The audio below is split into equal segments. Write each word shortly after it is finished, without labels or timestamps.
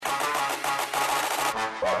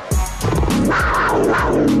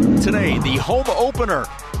Today, the home opener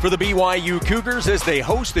for the BYU Cougars as they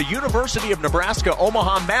host the University of Nebraska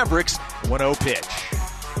Omaha Mavericks. 1-0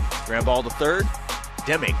 pitch. Ground ball to third.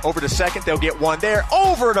 Deming over to second. They'll get one there.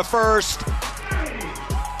 Over to first.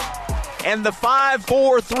 And the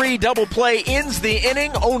 5-4-3 double play ends the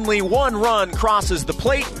inning. Only one run crosses the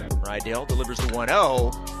plate. Rydell delivers the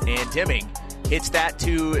 1-0. And Deming hits that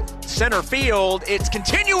to center field. It's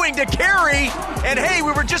continuing to carry. And hey,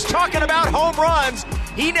 we were just talking about home runs.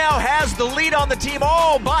 He now has the lead on the team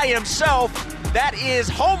all by himself. That is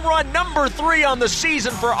home run number 3 on the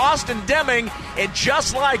season for Austin Deming. And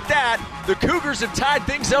just like that, the Cougars have tied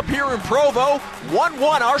things up here in Provo.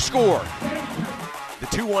 1-1 our score. The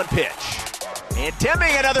 2-1 pitch. And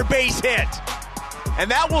Deming another base hit. And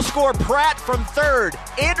that will score Pratt from third.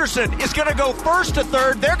 Anderson is going to go first to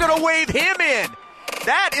third. They're going to wave him in.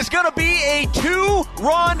 That is going to be a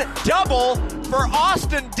 2-run double for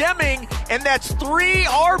Austin Deming, and that's 3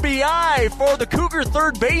 RBI for the Cougar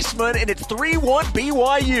third baseman, and it's 3-1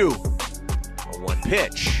 BYU. A 1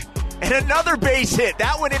 pitch. And another base hit.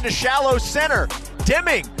 That went into shallow center.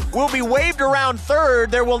 Deming will be waved around third.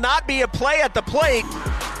 There will not be a play at the plate.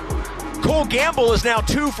 Cole Gamble is now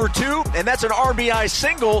 2 for 2, and that's an RBI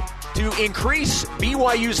single to increase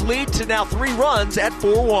BYU's lead to now 3 runs at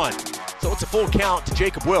 4-1. So it's a full count to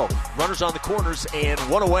Jacob Wilk. Runners on the corners and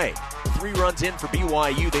 1 away. 3 runs in for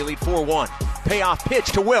BYU. They lead 4-1. Payoff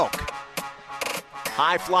pitch to Wilk.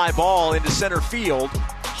 High fly ball into center field.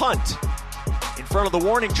 Hunt in front of the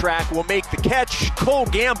warning track will make the catch. Cole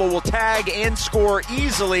Gamble will tag and score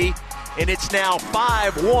easily. And it's now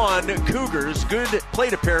 5-1 Cougars. Good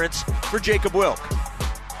plate appearance for Jacob Wilk.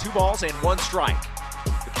 2 balls and 1 strike.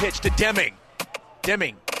 The pitch to Deming.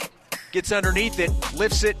 Deming gets underneath it,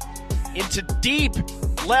 lifts it into deep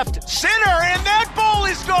left center, and that ball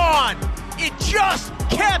is gone. It just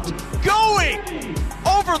kept going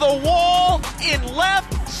over the wall in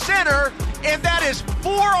left center, and that is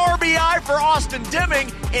 4 RBI for Austin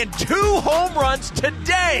Deming and 2 home runs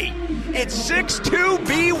today. It's 6-2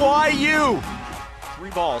 BYU. 3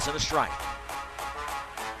 balls and a strike.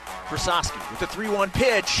 Krasowski with the 3-1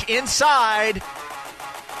 pitch inside.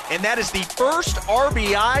 And that is the first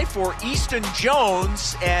RBI for Easton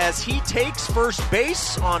Jones as he takes first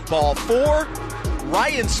base on ball 4.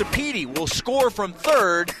 Ryan Sapiti will score from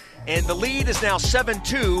third, and the lead is now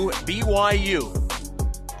 7-2 BYU.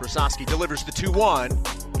 Krasowski delivers the 2-1,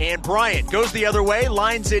 and Bryant goes the other way,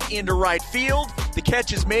 lines it into right field. The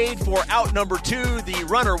catch is made for out number 2. The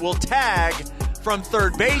runner will tag from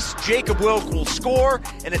third base. Jacob Wilk will score,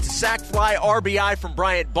 and it's a sac fly RBI from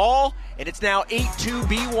Bryant Ball, and it's now 8-2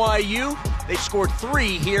 BYU. They've scored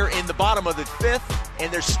 3 here in the bottom of the 5th,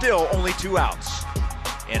 and there's still only 2 outs.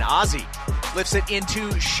 And Ozzie lifts it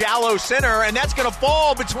into shallow center, and that's going to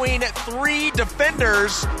fall between 3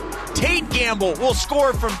 defenders. Tate Gamble will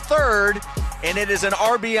score from third, and it is an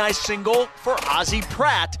RBI single for Ozzie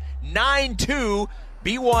Pratt. 9-2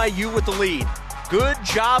 BYU with the lead. Good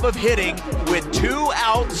job of hitting with 2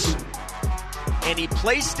 outs, and he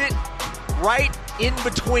placed it right in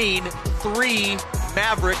between 3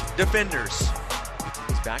 Maverick defenders.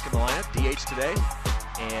 He's back in the lineup, DH today,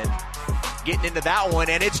 and getting into that one,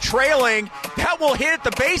 and it's trailing. That will hit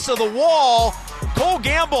the base of the wall. Cole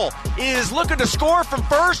Gamble is looking to score from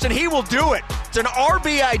first, and he will do it. It's an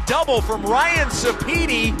RBI double from Ryan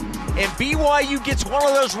Sapiti, and BYU gets one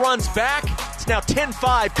of those runs back. It's now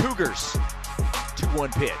 10-5 Cougars.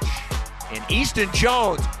 2-1 pitch. And Easton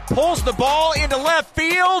Jones pulls the ball into left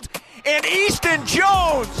field, and Easton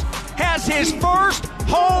Jones has his first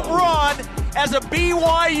home run as a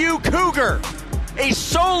BYU Cougar. A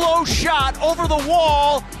solo shot over the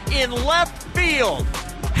wall in left field.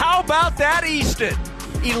 How about that, Easton?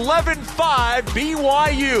 11-5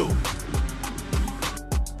 BYU.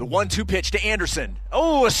 The 1-2 pitch to Anderson.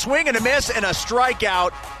 Oh, a swing and a miss and a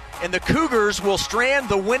strikeout. And the Cougars will strand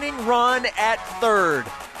the winning run at third.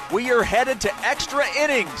 We are headed to extra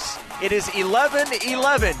innings. It is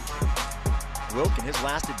 11-11. Wilk in his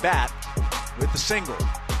last at bat with the single.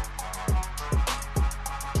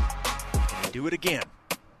 Can he do it again?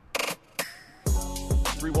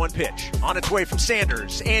 3-1 pitch on its way from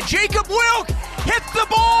Sanders. And Jacob Wilk hits the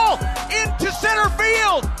ball into center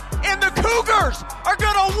field. And the Cougars are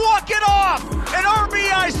going to walk it off. An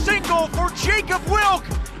RBI single for Jacob Wilk.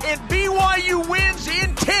 And BYU wins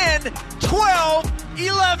in 10, 12,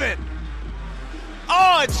 11.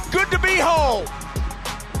 Oh, it's good to be home.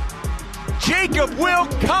 Jacob Wilk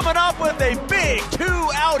coming up with a big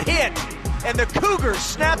 2-out hit. And the Cougars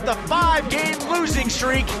snap the 5-game losing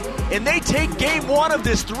streak. And they take game 1 of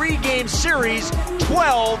this 3-game series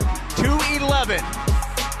 12-11.